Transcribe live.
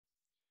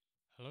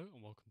Hello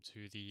and welcome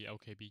to the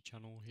LKB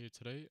channel here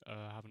today.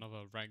 I have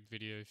another ranked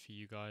video for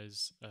you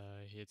guys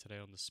here today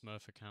on the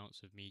SMURF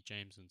accounts with me,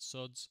 James and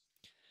Sods.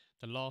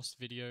 The last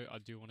video, I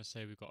do want to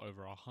say we got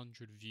over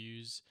 100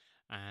 views,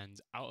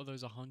 and out of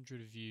those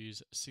 100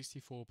 views,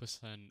 64%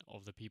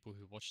 of the people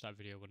who watched that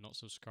video were not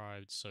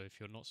subscribed. So if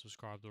you're not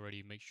subscribed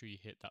already, make sure you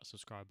hit that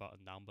subscribe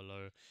button down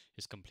below.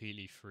 It's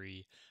completely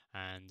free,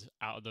 and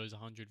out of those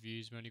 100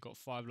 views, we only got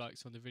 5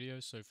 likes on the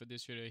video. So for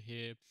this video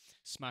here,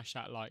 smash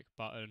that like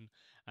button.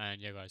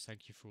 And yeah guys,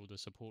 thank you for all the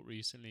support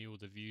recently, all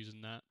the views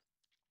and that,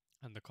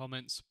 and the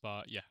comments.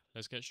 But yeah,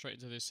 let's get straight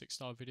into this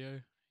 6-star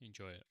video.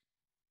 Enjoy it.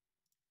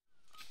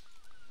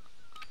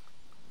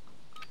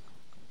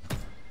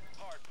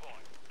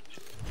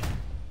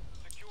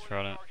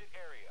 Try it.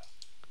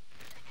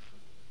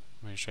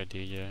 Make sure I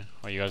DJ.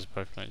 Oh, you guys are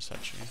both playing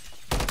statue.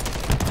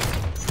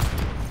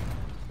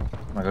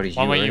 Oh my god, he's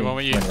one way you.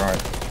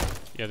 Right.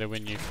 Yeah, they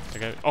win you. They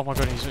go. Oh my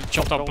god, he's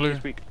chopped up blue.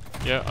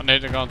 Yeah, I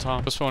need to go on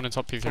time. Just spawn in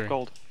top P3. Top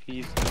gold.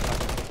 He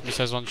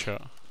says one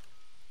shot.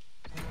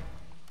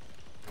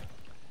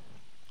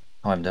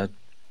 Oh, I'm dead.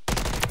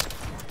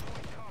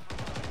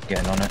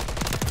 Getting on it.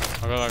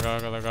 I got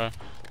that guy.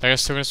 They're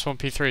still gonna spawn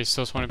P3.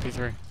 Still spawning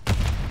P3.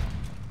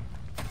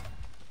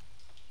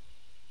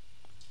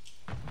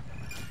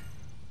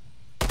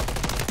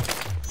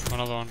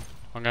 Another one.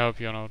 I'm gonna help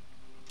you on hold.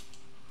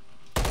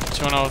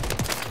 2 on hold.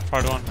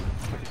 Fried one.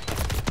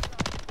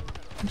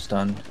 I'm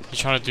stunned. He's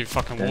trying to do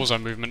fucking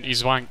WARZONE movement.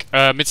 He's wank.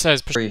 Mid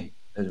says push. 3.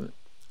 Yeah,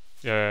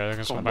 they're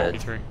gonna spawn back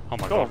P3. Oh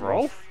my god,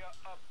 Rolf.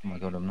 Oh my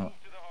god, I'm not.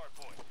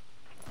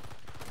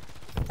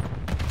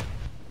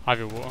 I have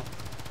your water.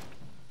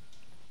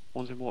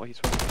 One's in water, he's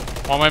swimming.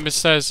 One way mid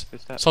stairs.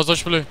 So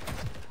dodge blue.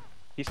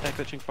 He's stay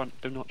glitching front,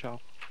 do not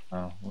chow.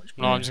 Oh,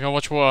 no, I'm just gonna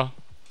watch water.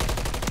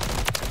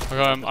 I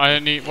got him. I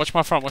need. Watch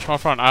my front, I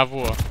have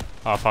water.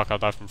 Oh fuck, I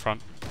died from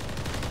front.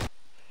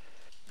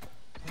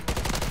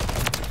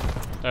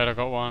 There, I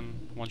got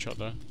one shot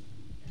there.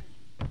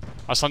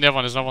 I stunned the other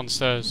one, there's another one on the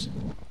stairs.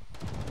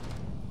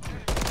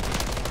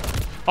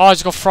 Oh, I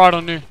just got fried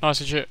on new. Nice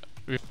and shit.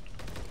 You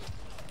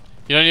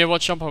don't need to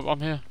watch jump up, I'm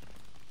here.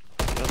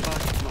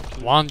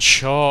 One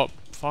shot.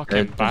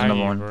 Fucking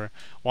bang, bro.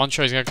 One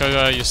shot, he's gonna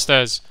go your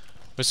stairs.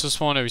 We're still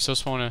spawning.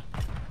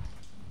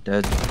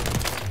 Dead.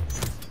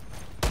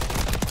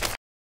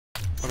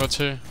 I got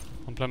 2.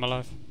 I'm playing my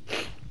life.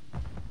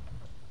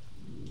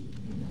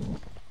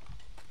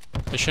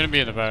 They shouldn't be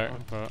in the back,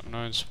 but no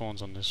one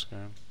spawns on this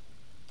game.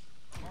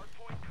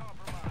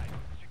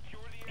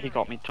 He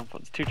got me jump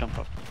up. 2 jump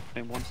up.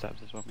 In 1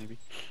 steps as well, maybe.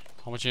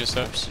 How much are your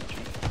steps?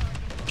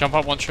 Jump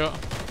up, 1 shot.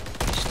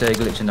 Stay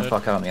glitching the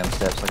fuck out of me on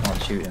steps. I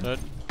can't shoot him.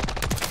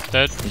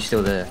 Dead. He's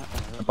still there.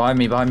 Behind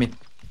me.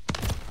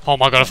 Oh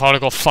my god, if I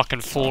would've got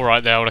fucking 4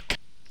 right there, I would've.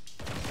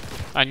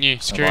 And you,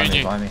 security, and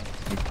you. Behind me.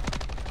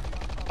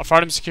 I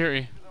fired him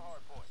security.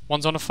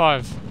 One's on a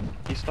 5.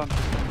 He's stunned.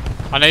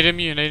 I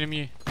naded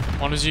you.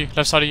 One was you,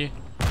 left side of you.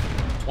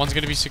 One's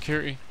gonna be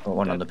security. Got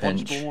one on the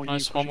pinch.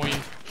 Nice, one more you.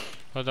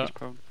 Heard that.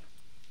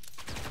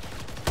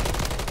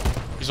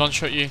 He's on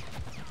shot you.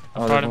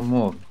 Oh, there's one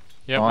more.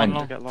 Yeah, one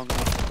long.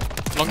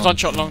 Long's on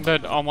shot, long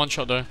dead. I'm 1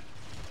 shot though.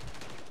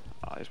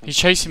 He's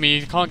chasing me,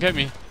 he can't get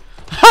me.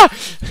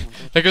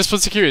 They're gonna spawn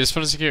security,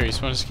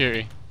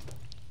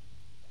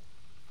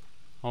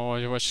 Oh,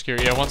 you watch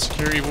security. Yeah, 1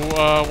 security,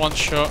 1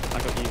 shot. I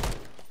got you.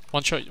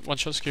 1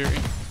 shot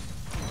security.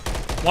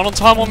 1 on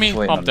time on me.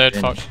 I'm dead,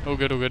 fuck. All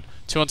good.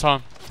 2 on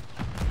time.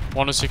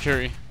 1 on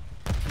security.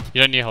 You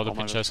don't need to hold the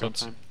pinch there,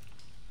 Sods.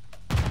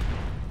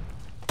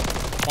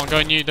 1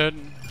 going you, dead.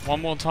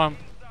 1 more on time.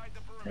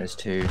 There's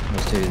 2.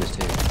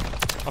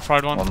 I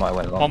fried 1. One might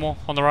went long. 1 more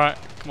on the right.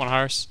 Come on,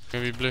 Harris.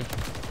 Gonna be blue.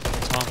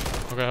 Time.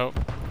 I'll go help.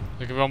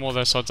 There could be 1 more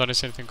there, Sods. I didn't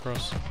see anything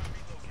cross.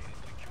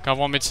 Got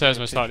 1 mid stairs,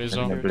 most likely as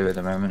well. No blue at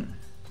the moment.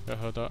 Yeah,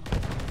 heard that.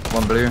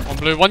 1 blue. 1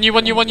 blue. 1 you.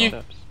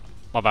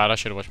 My bad, I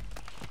should've watched.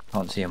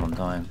 Can't see him on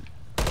time.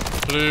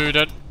 Blue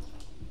dead.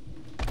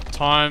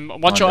 Time.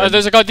 1 shot.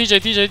 There's a guy.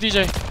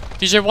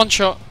 DJ 1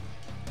 shot.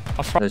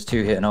 There's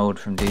 2 hit and hold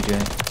from DJ.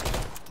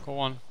 Got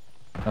 1.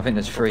 I think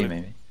there's 3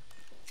 maybe.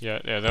 Yeah,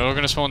 they're all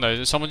gonna spawn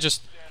though. Someone get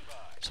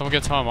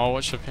time. I'll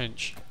watch the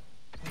pinch.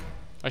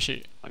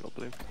 Actually, I got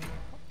blue.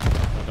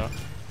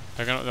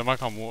 They might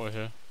come water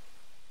here.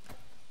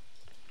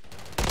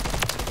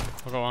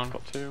 I got 1.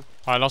 Got 2.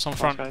 Alright, last one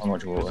front. How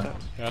much water?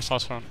 Yeah, that's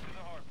last front.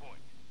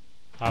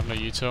 I have no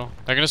util.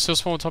 They're gonna still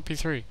spawn top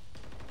P3.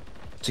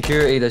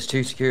 Security, there's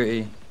 2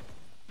 security.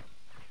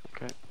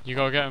 Okay. You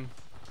gotta get him.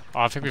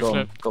 Oh, I think we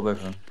flipped. Got both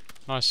of them.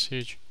 Nice,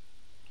 huge.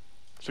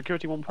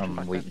 Security 1 pushing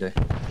back. I'm weak though.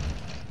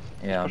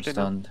 Yeah, I'm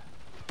stunned.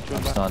 I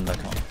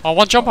can't. Oh,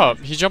 1 jump up.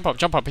 He jump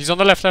up. He's on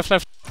the left.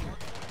 Nice.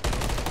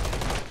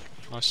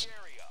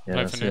 Yeah,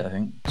 that's it, I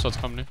think. So it's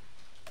coming in.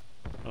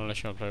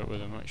 Unless you want to play it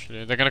with him,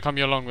 actually. They're gonna come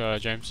you along,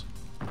 James.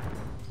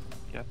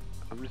 Yeah,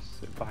 I'm just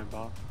sitting behind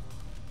bar.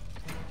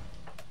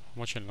 I'm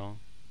watching long.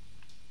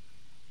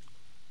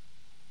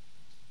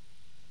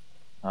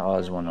 Oh,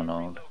 there's 1 on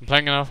hold. I'm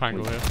playing an off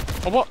angle here.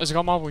 Oh, what? There's a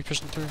guy marble, he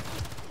pushing through.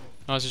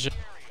 Nice as shit.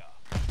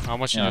 I'm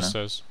watching your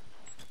stairs.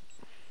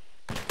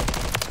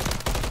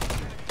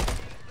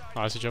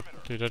 Nice job,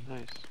 you did.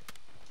 Nice.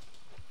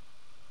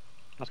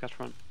 Last guy's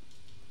front.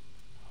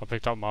 I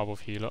picked up marble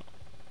for you lot.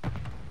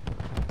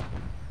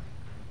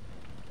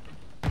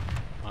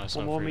 Nice,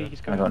 One no more free me, dead.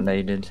 he's I going got on.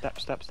 naded. Step.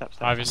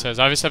 Ivy steps,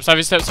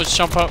 Ivy steps, let's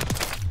jump up.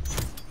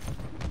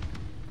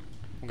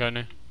 I'm going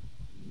new.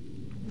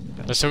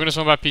 They're still gonna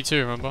swim by P2,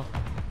 remember?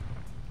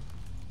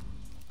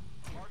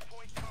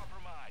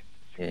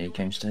 Yeah, he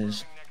came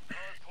stairs.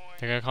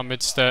 They're gonna come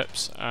mid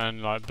steps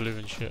and like blue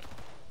and shit.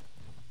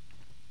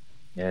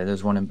 Yeah,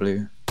 there's one in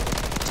blue.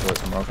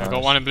 I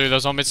got one in blue,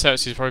 there's one mid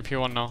steps, he's probably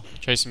P1 now.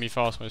 Chasing me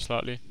fast most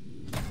likely.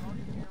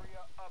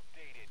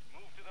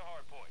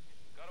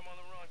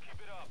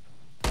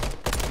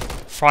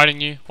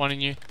 Fighting you, one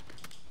in you.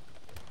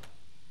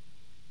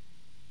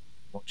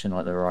 Watching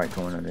like the right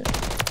corner of it.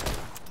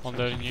 One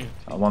dead in you.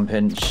 One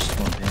pinch.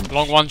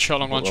 Long one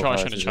shot, I Well, shouldn't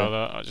have is shot it?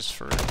 that, I just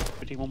threw.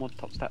 We need one more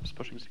top steps,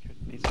 pushing security.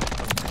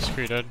 Needs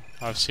Screw dead,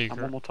 I have and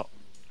secret. one more top.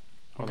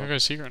 I'm gonna go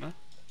secret now.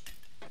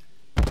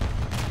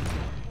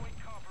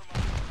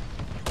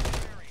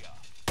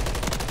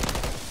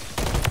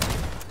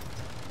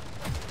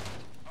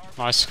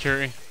 Nice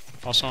security.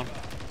 Last one.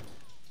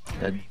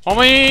 Dead. Oh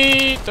my!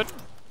 Dead.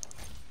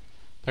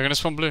 They're gonna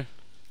spawn blue.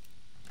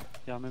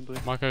 Yeah, I'm in blue.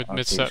 Might go I'll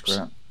mid keep steps.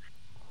 scrap.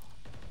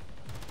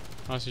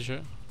 Nice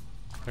shit.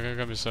 They're gonna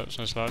go mid steps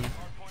most likely.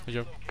 Good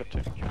job. Got two.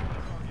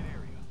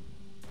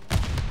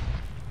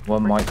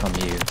 One mic on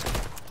you.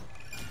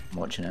 I'm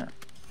watching it.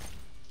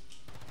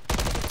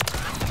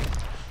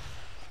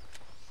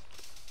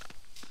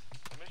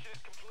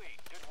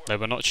 They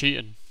were not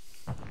cheating.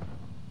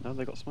 No,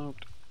 they got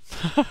smoked.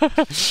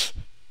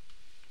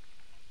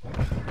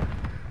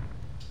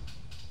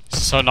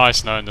 It's so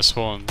nice knowing the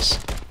spawns.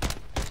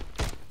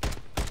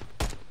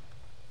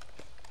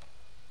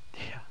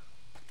 Yeah.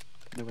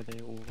 Know where they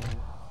all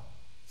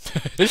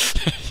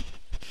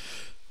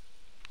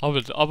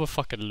I'm a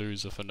fucking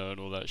loser for knowing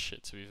all that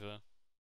shit, to be fair.